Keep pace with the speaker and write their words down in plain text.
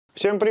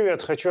Всем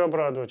привет! Хочу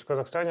обрадовать. В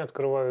Казахстане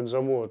открывают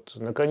завод.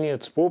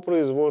 Наконец, по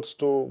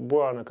производству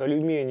банок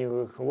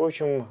алюминиевых. В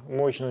общем,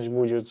 мощность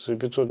будет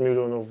 500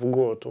 миллионов в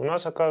год. У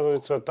нас,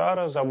 оказывается,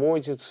 тара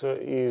завозится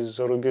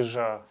из-за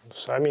рубежа.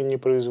 Сами не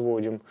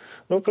производим.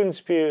 Ну, в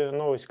принципе,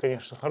 новость,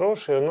 конечно,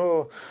 хорошая,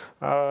 но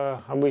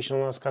обычно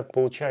у нас как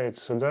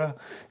получается, да?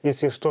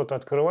 Если что-то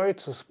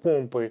открывается с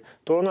помпой,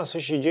 то на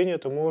следующий день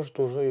это может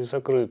уже и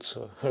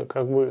закрыться.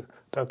 Как бы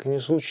так и не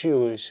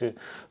случилось.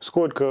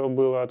 Сколько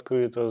было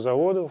открыто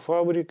заводов,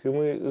 фабрик, и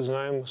мы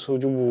знаем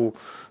судьбу,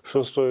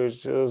 что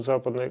стоит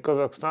Западный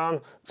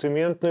Казахстан,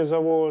 цементный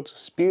завод,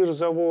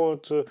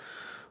 спиртзавод,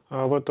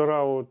 в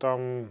Атырау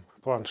там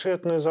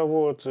планшетный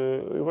завод.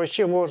 И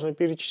вообще можно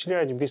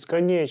перечислять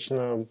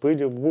бесконечно.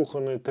 Были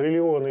вбуханы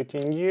триллионы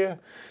тенге.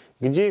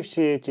 Где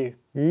все эти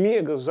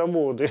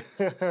мегазаводы?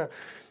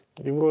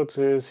 И вот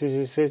в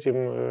связи с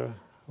этим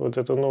вот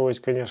эта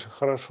новость, конечно,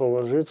 хорошо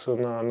ложится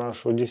на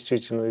нашу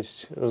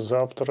действительность.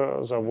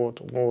 Завтра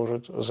завод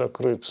может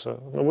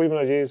закрыться. Но будем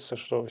надеяться,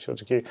 что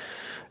все-таки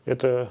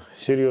это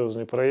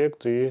серьезный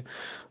проект и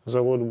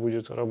завод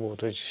будет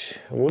работать.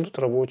 Будут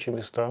рабочие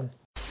места.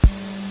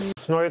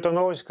 Но эта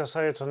новость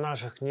касается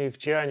наших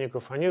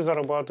нефтяников. Они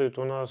зарабатывают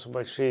у нас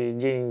большие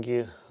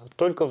деньги.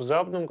 Только в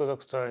Западном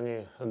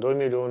Казахстане до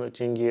миллиона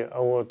тенге.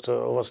 А вот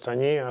в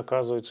Астане,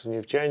 оказывается,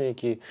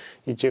 нефтяники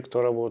и те,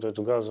 кто работает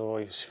в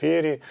газовой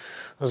сфере,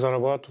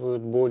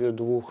 зарабатывают более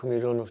 2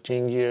 миллионов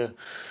тенге.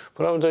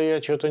 Правда,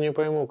 я что-то не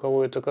пойму,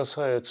 кого это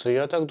касается.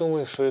 Я так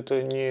думаю, что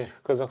это не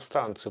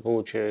казахстанцы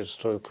получают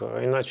столько.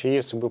 Иначе,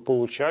 если бы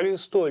получали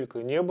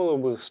столько, не было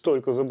бы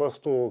столько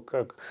забастовок,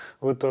 как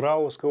в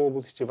Атырауской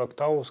области, в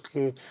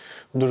Актауской,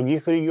 в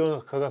других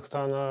регионах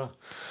Казахстана.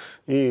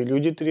 И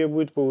люди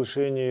требуют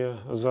повышения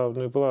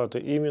заработной платы.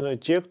 Именно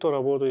те, кто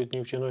работает в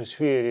нефтяной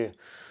сфере.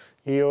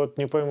 И вот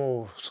не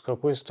пойму, с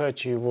какой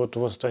стати вот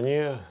в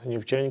Астане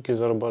нефтяники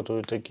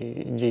зарабатывают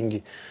такие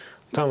деньги.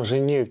 Там же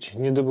нефть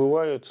не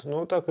добывают.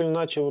 Но так или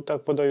иначе вот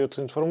так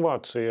подается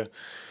информация.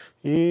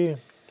 И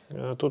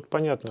тут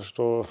понятно,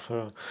 что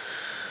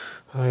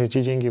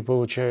эти деньги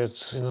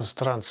получают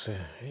иностранцы.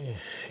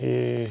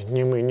 И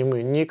не мы,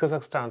 не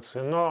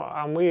казахстанцы.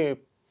 А мы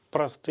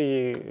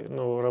простые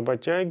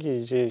работяги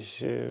здесь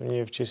в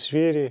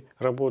нефтесфере,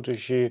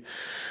 работающие,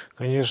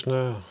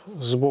 конечно,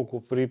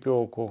 сбоку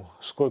припеку.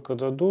 Сколько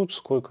дадут,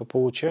 сколько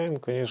получаем,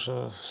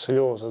 конечно,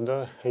 слезы,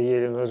 да,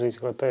 еле на жизнь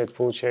хватает,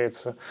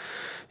 получается.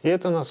 И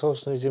это на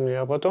собственной земле.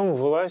 А потом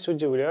власть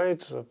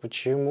удивляется,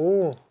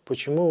 почему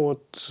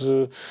вот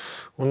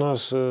у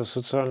нас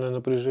социальное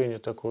напряжение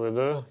такое,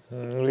 да?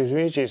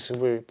 Извините, если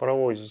вы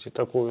проводите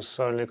такую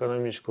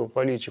социально-экономическую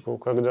политику,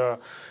 когда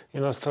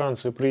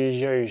иностранцы,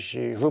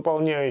 приезжающие,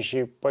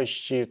 выполняющие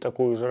почти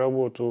такую же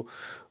работу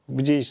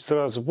в 10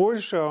 раз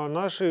больше, а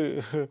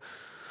наши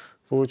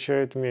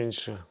получают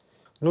меньше.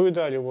 Ну и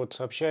далее вот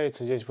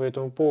сообщается здесь по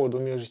этому поводу,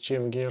 между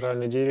чем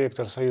генеральный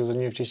директор Союза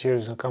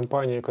нефтесервисных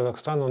компаний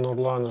Казахстана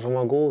Нурлан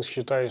Жумагул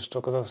считает,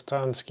 что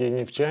казахстанские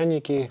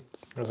нефтяники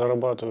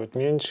зарабатывают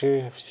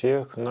меньше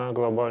всех на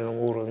глобальном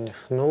уровне.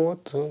 Ну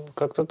вот,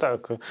 как-то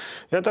так.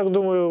 Я так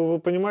думаю, вы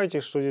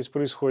понимаете, что здесь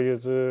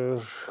происходит?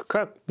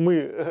 Как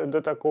мы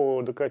до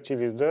такого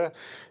докатились, да?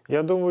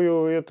 Я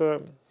думаю,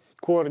 это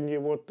корни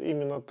вот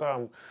именно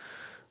там.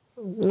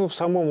 В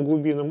самом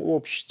глубинном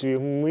обществе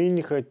мы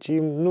не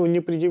хотим,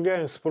 не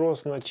предъявляем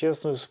спрос на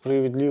честную,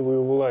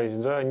 справедливую власть,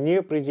 да,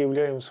 не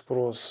предъявляем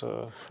спрос.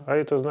 А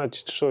это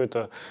значит, что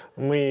это?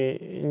 Мы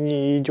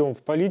не идем в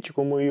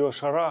политику, мы ее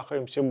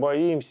шарахаемся,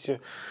 боимся.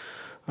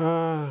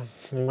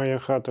 Моя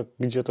хата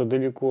где-то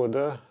далеко,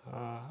 да,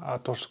 а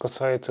то, что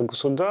касается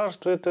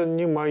государства, это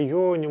не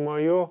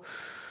мое.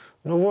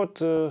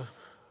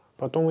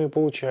 Потом мы и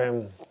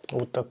получаем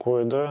вот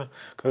такое, да,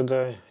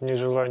 когда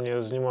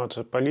нежелание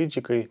заниматься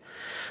политикой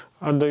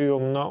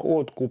отдаем на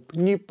откуп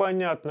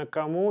непонятно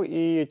кому,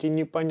 и эти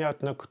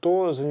непонятно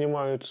кто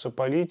занимаются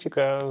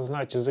политикой, а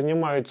значит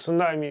занимаются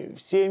нами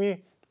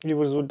всеми, и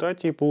в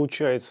результате и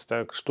получается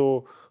так,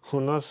 что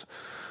у нас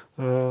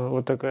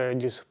вот такая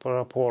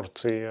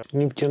диспропорция в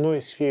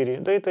нефтяной сфере,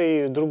 да это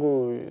и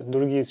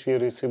другие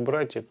сферы, если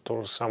брать, это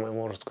то же самое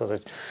можно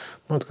сказать,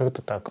 вот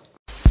как-то так.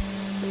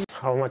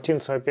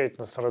 Алматинцы опять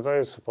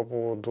настрадаются по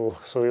поводу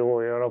своего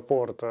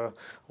аэропорта.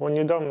 Он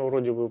недавно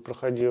вроде бы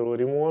проходил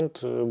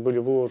ремонт, были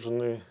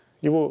вложены,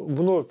 его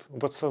вновь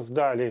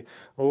воссоздали,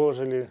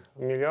 вложили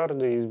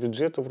миллиарды из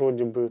бюджета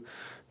вроде бы.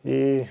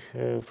 И,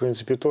 в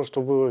принципе, то,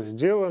 что было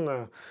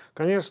сделано,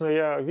 конечно,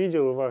 я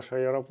видел ваш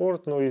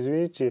аэропорт, но,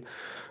 извините,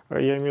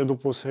 я имею в виду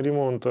после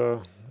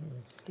ремонта.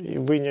 И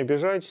вы не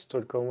обижайтесь,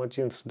 только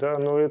алматинцы, да,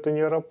 но это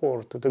не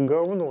аэропорт, это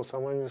говно,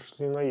 самое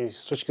что ни на есть.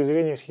 С точки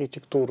зрения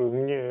архитектуры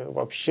мне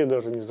вообще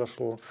даже не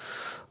зашло.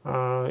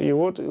 И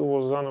вот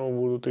его заново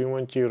будут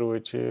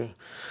ремонтировать. И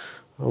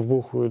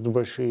вбухают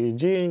большие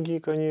деньги,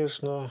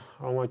 конечно.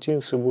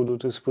 Алматинцы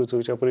будут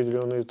испытывать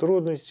определенные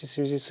трудности в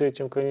связи с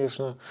этим,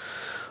 конечно.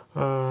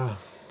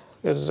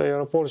 Этот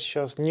аэропорт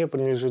сейчас не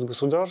принадлежит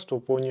государству,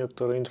 по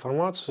некоторой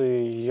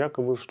информации,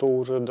 якобы, что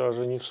уже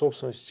даже не в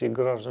собственности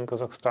граждан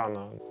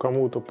Казахстана.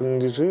 Кому-то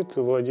принадлежит,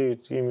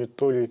 владеют ими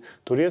то ли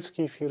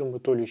турецкие фирмы,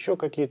 то ли еще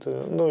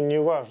какие-то, но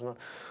неважно.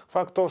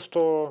 Факт то,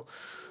 что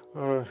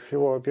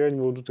его опять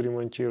будут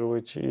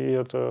ремонтировать, и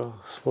это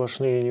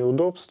сплошные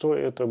неудобства,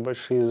 это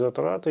большие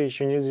затраты,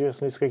 еще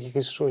неизвестно из каких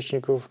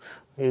источников,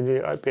 или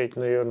опять,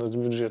 наверное, с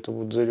бюджета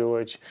будут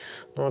заливать.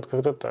 Ну вот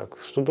как-то так.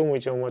 Что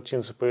думаете,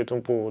 алматинцы, по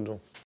этому поводу?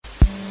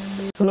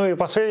 Ну и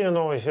последняя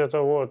новость,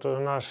 это вот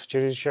наш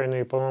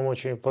чрезвычайный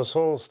полномочный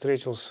посол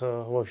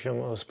встретился, в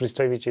общем, с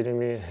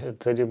представителями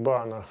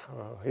Талибана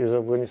из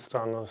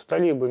Афганистана, с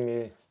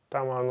талибами.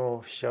 Там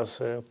оно сейчас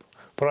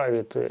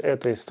правит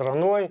этой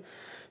страной,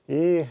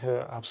 и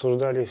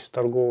обсуждались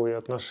торговые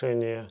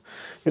отношения.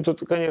 И тут,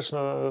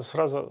 конечно,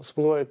 сразу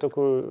всплывает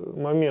такой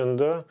момент,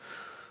 да,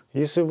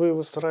 если вы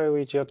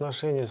выстраиваете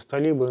отношения с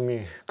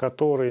талибами,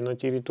 которые на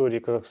территории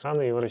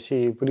Казахстана и в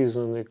России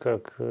признаны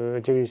как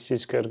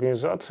террористическая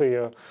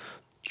организация,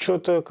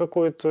 что-то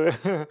какое-то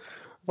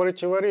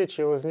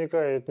противоречие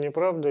возникает, не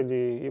правда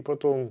ли? И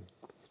потом,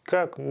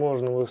 как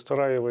можно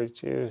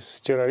выстраивать с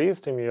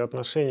террористами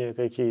отношения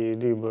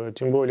какие-либо?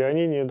 Тем более,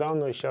 они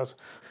недавно сейчас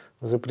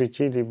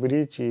запретили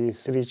брить и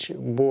стричь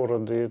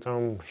бороды.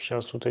 Там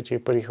сейчас вот эти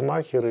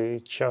парикмахеры,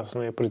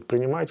 частное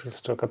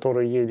предпринимательство,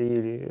 которое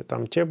еле-еле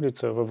там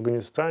теплится в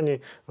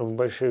Афганистане, в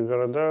больших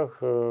городах.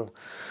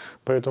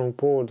 По этому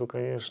поводу,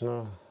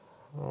 конечно,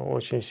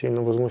 очень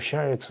сильно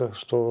возмущается,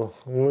 что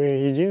мы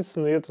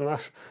единственный, это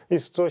наш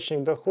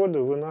источник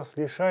дохода, вы нас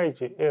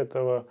лишаете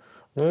этого.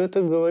 Но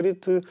это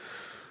говорит,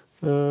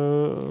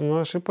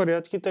 наши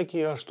порядки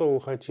такие, а что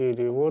вы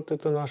хотели? Вот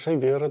это наша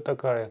вера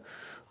такая.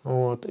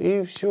 Вот.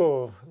 И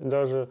все,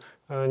 даже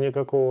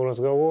никакого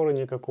разговора,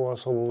 никакого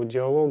особого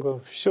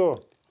диалога,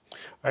 все.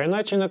 А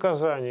иначе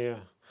наказание.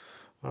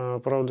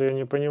 Правда, я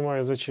не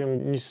понимаю,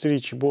 зачем не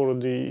стричь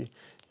бороды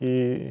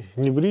и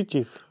не брить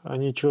их.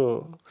 Они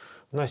что,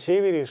 на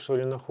севере, что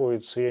ли,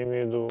 находятся, я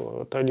имею в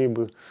виду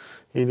талибы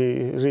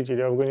или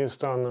жители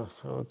Афганистана?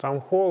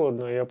 Там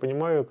холодно, я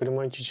понимаю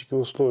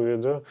климатические условия,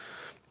 да,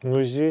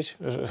 но здесь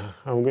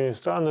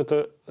Афганистан –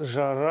 это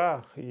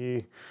жара,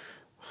 и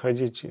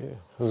ходить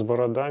с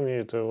бородами,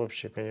 это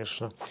вообще,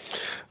 конечно.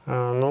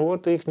 Но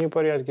вот их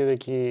непорядки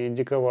такие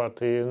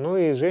диковатые. Ну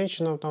и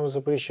женщинам там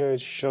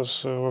запрещают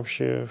сейчас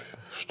вообще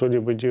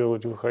что-либо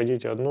делать,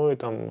 выходить одной,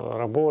 там,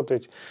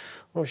 работать.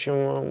 В общем,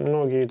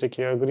 многие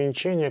такие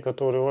ограничения,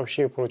 которые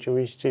вообще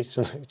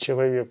противоестественны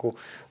человеку,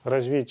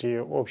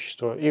 развитию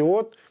общества. И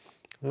вот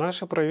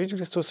наше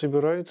правительство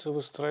собирается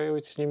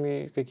выстраивать с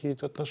ними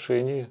какие-то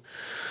отношения.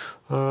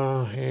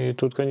 И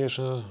тут,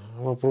 конечно,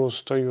 вопрос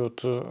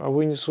встает. А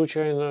вы не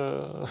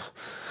случайно,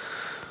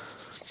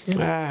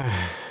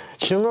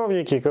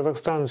 чиновники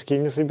казахстанские,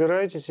 не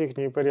собираетесь их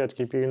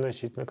порядки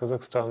переносить на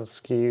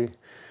казахстанские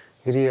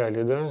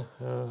реалии, да?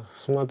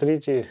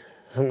 Смотрите,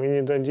 мы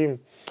не дадим.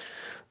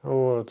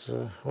 Вот.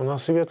 У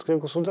нас светское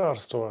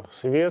государство,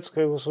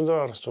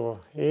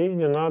 и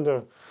не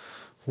надо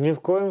ни в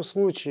коем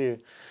случае.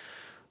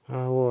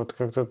 Вот,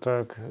 как-то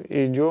так.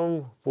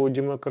 Идем по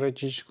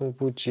демократическому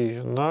пути.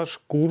 Наш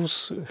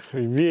курс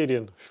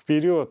верен,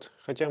 вперед.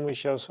 Хотя мы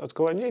сейчас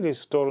отклонились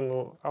в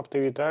сторону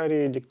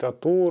авторитарии,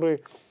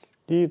 диктатуры,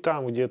 и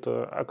там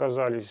где-то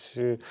оказались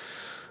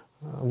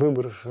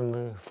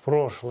выброшены в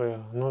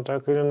прошлое. Но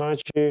так или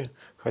иначе,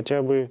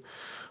 хотя бы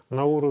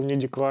на уровне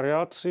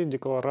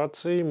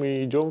декларации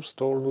мы идем в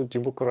сторону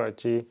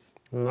демократии.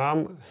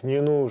 Нам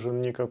не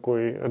нужен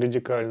никакой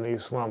радикальный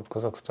ислам в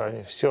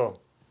Казахстане. Все.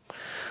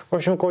 В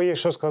общем, у кого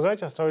есть что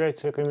сказать, оставляйте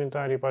свои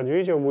комментарии под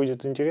видео.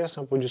 Будет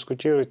интересно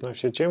подискутировать на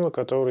все темы,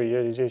 которые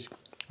я здесь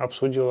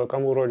обсудил. А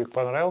кому ролик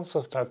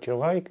понравился, ставьте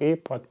лайк и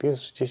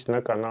подписывайтесь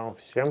на канал.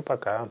 Всем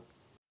пока!